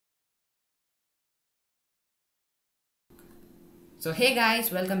So hey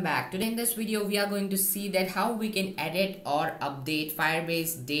guys, welcome back. Today in this video we are going to see that how we can edit or update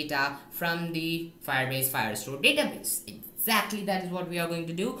Firebase data from the Firebase Firestore database. Exactly, that is what we are going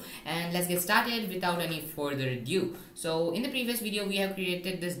to do, and let's get started without any further ado. So in the previous video we have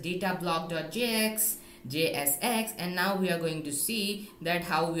created this data block.jsx and now we are going to see that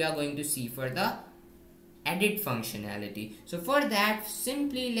how we are going to see for the edit functionality. So for that,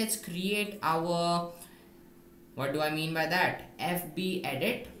 simply let's create our, what do I mean by that, FB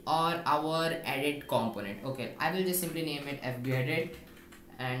edit or our edit component. Okay, I will just simply name it FB edit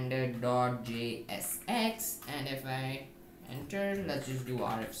and .jsx, and if I enter, let's just do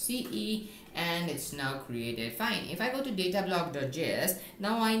RFCE, and it's now created. Fine. If I go to datablock.js,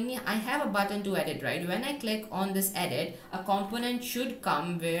 now I have a button to edit, right? When I click on this edit, a component should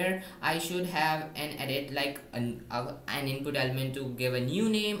come where I should have an edit, like an input element to give a new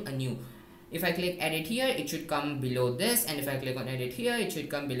name, a new. If I click edit here, it should come below this, and if I click on edit here, it should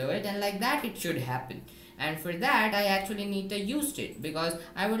come below it, and like that it should happen. And for that I actually need the use state, because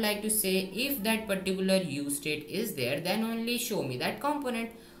I would like to say if that particular use state is there, then only show me that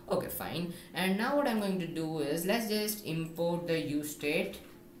component. Okay, fine. And now what I'm going to do is, let's just import the use state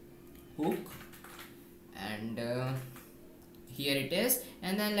hook, and here it is,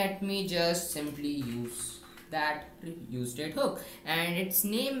 and then let me just simply use that use state hook, and its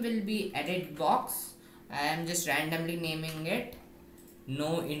name will be edit box. I am just randomly naming it,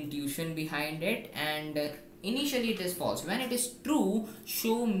 no intuition behind it, and initially it is false. When it is true,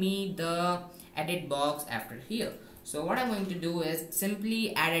 show me the edit box after here. So what I'm going to do is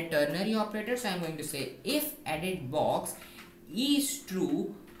simply add a ternary operator. So I'm going to say if edit box is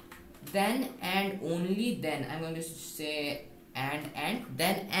true, then and only then I'm going to say and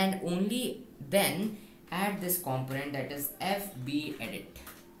then and only then add this component, that is FB edit.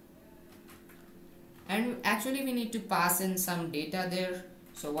 And actually we need to pass in some data there.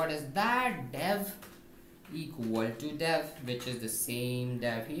 So what is that? Dev equal to dev, which is the same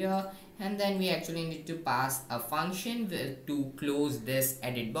dev here, and then we actually need to pass a function to close this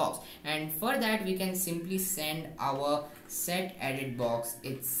edit box. And for that we can simply send our set edit box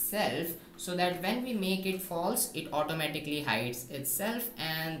itself, so that when we make it false, it automatically hides itself.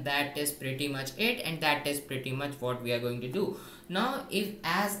 And that is pretty much it, and that is pretty much what we are going to do. Now if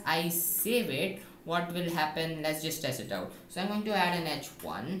as I save it, what will happen? Let's just test it out. So I'm going to add an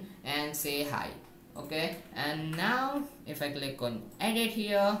h1 and say hi. Okay, and now if I click on edit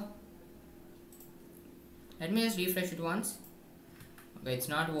here, let me just refresh it once. Okay, it's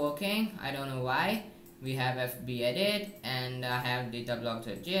not working, I don't know why. We have FB edit and I have data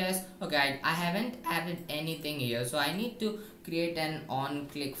block.js. Okay, I haven't added anything here, so I need to create an on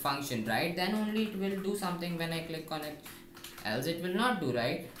click function, right? Then only it will do something when I click on it, else it will not do,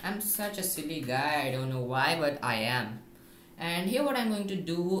 right? I'm such a silly guy, I don't know why, but I am. And here what I'm going to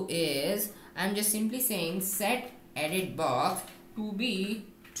do is, I'm just simply saying set edit box to be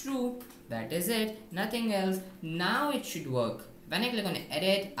true. That is it, nothing else. Now it should work. When I click on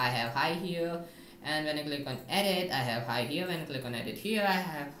edit, I have hi here, and when I click on edit, I have hi here. When I click on edit here, I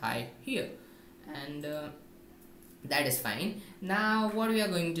have hi here, and that is fine. Now what we are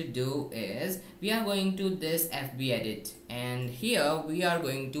going to do is, we are going to this FB edit, and here we are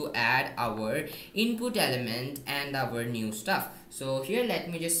going to add our input element and our new stuff. So here let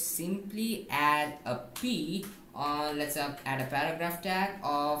me just simply add a p, let's add a paragraph tag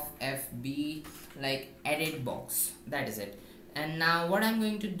of FB, like edit box. That is it. And now what I'm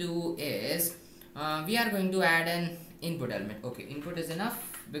going to do is, we are going to add an input element. Okay, input is enough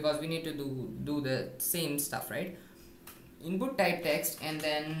because we need to do the same stuff, right? Input type text, and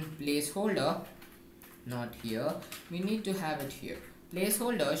then placeholder, not here, we need to have it here.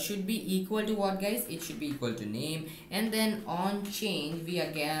 Placeholder should be equal to what, guys? It should be equal to name. And then on change, we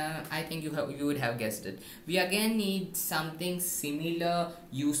again, I think you would have guessed it, we again need something similar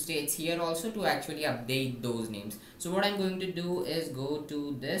use states here also to actually update those names. So what I'm going to do is go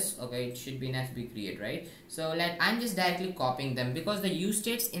to this. Okay, it should be an FB create, right? So I'm just directly copying them, because the use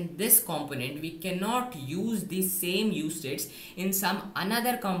states in this component, we cannot use the same use states in some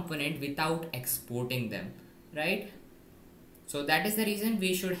another component without exporting them, right? So that is the reason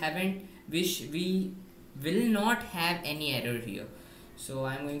we will not have any error here. So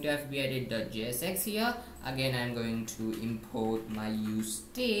I'm going to FB edit.jsx here. Again, I'm going to import my use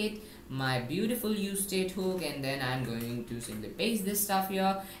state, my beautiful use state hook, and then I'm going to simply paste this stuff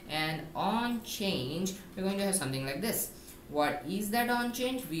here. And on change, we're going to have something like this. What is that on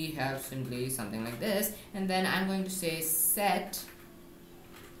change? We have simply something like this, and then I'm going to say set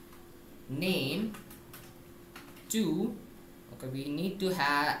name to, okay, we need to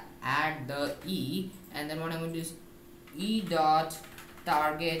add the e, and then what I'm going to do is e dot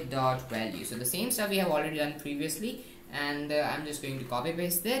target dot value. So the same stuff we have already done previously, and I'm just going to copy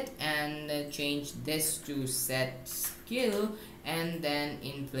paste it and change this to set skill, and then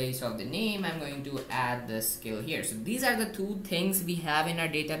in place of the name I'm going to add the skill here. So these are the two things we have in our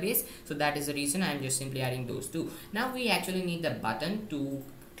database, so that is the reason I'm just simply adding those two. Now we actually need the button to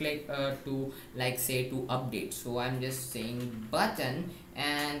click to like say to update. So I'm just saying button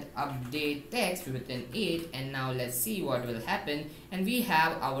and update text within it, and now let's see what will happen, and we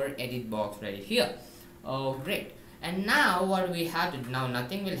have our edit box right here. Oh great. And now what we have to do, now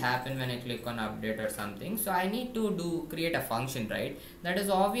nothing will happen when I click on update or something, so I need to create a function, right? That is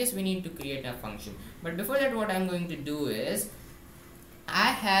obvious, we need to create a function. But before that, what I'm going to do is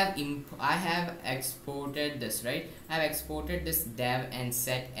I have exported this, right? I have exported this dev and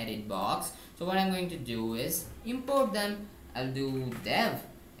set edit box. So what I'm going to do is import them. I'll do dev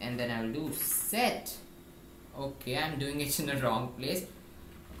and then I'll do set. Okay, I'm doing it in the wrong place.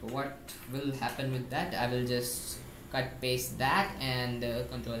 What will happen with that? I will just cut paste that and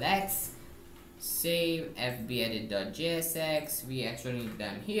Control X, save fbedit.jsx. we actually need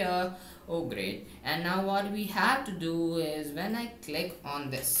them here. Oh great. And now what we have to do is when I click on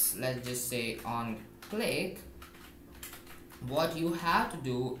this, let's just say on click, what you have to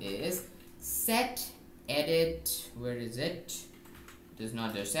do is set edit, where is it? It is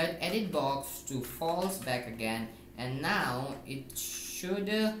not there. Set edit box to false back again, and now it should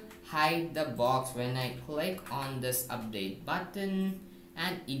hide the box when I click on this update button,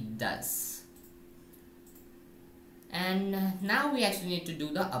 and it does. And now we actually need to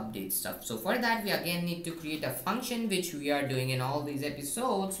do the update stuff. So for that we again need to create a function, which we are doing in all these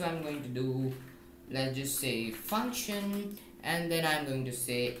episodes. So I'm going to do, let's just say function, and then I'm going to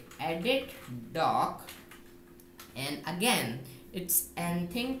say edit doc, and again it's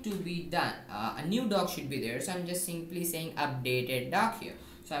anything to be done, a new doc should be there, so I'm just simply saying updated doc here.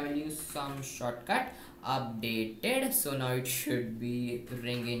 So I will use some shortcut updated, so now it should be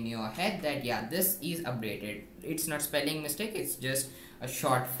ring in your head that yeah, this is updated. It's not spelling mistake, it's just a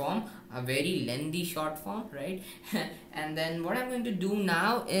short form, a very lengthy short form, right? And then what I'm going to do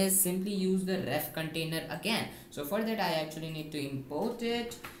now is simply use the ref container again. So for that I actually need to import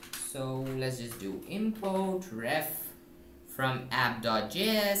it. So let's just do import ref from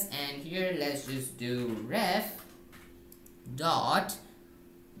app.js, and here let's just do ref dot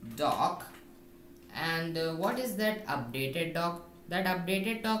doc. And what is that updated doc? That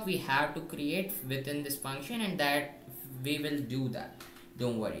updated doc we have to create within this function, and that we will do that,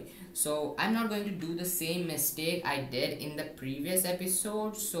 don't worry. So I'm not going to do the same mistake I did in the previous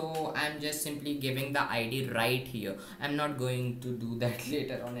episode, so I'm just simply giving the ID right here. I'm not going to do that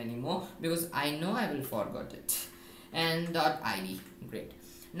later on anymore because I know I will forget it. And dot ID, great.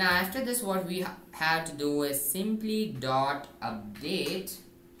 Now after this what we have to do is simply dot update,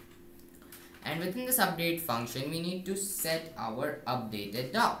 and within this update function we need to set our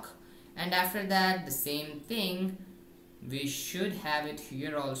updated doc, and after that the same thing we should have it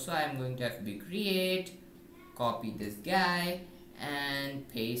here also. I'm going to fb create, copy this guy and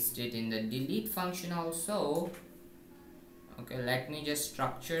paste it in the delete function also. Okay, let me just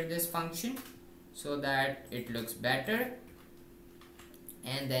structure this function so that it looks better,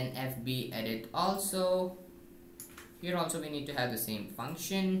 and then fb edit also. Here also we need to have the same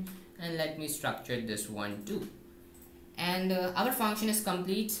function, and let me structure this one too. And our function is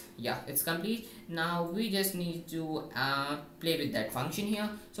complete. Yeah, it's complete. Now we just need to play with that function here.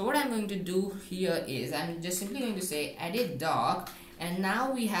 So what I'm going to do here is I'm just simply going to say edit doc, and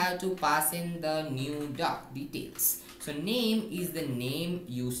now we have to pass in the new doc details. So name is the name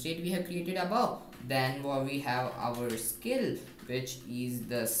use state we have created above. Then what we have our skill, which is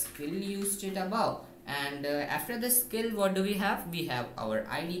the skill use state above. And after the skill, what do we have? We have our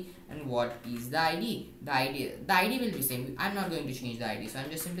ID. And what is the ID? The ID will be same. I'm not going to change the ID, so I'm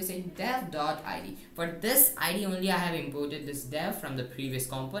just simply saying dev.id. For this ID only I have imported this dev from the previous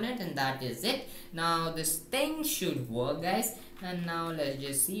component, and that is it. Now this thing should work, guys, and now let's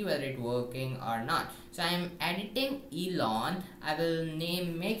just see whether it's working or not. So I'm editing Elon. I will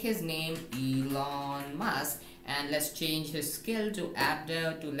make his name Elon Musk, and let's change his skill to app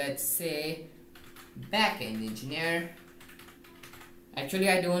dev to, let's say, backend engineer. Actually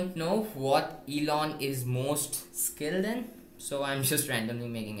I don't know what Elon is most skilled in, so I'm just randomly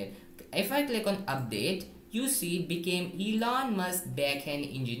making it. If I click on update, you see it became Elon Musk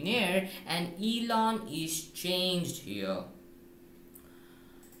backend engineer, and Elon is changed here.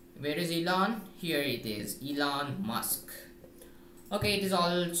 Where is Elon? Here it is, Elon Musk. Okay, it is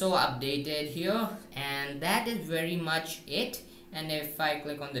also updated here, and that is very much it. and if I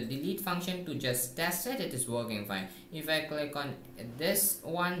click on the delete function to just test it, it is working fine. If I click on this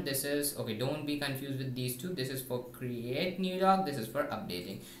one, this is okay, don't be confused with these two. This is for create new doc, this is for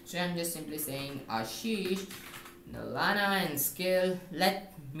updating. So I'm just simply saying Ashish Nalana and skill,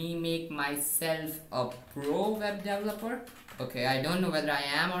 let me make myself a pro web developer. Okay, I don't know whether I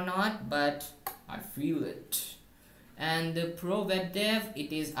am or not, but I feel it. And the pro web dev,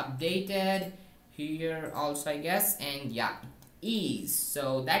 it is updated here also, I guess, and yeah, it is.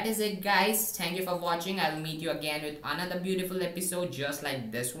 So that is it, guys. Thank you for watching. I'll meet you again with another beautiful episode just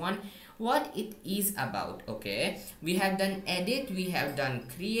like this one. What it is about, okay, we have done edit, we have done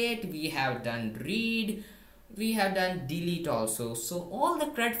create, we have done read, we have done delete also. So all the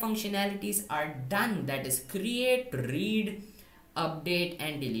CRUD functionalities are done, that is create, read, update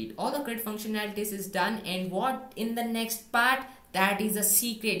and delete. All the CRUD functionalities is done, and what in the next part, that is a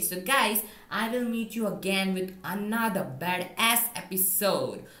secret. So guys, I will meet you again with another badass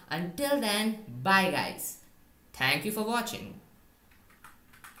episode. Until then, bye guys. Thank you for watching.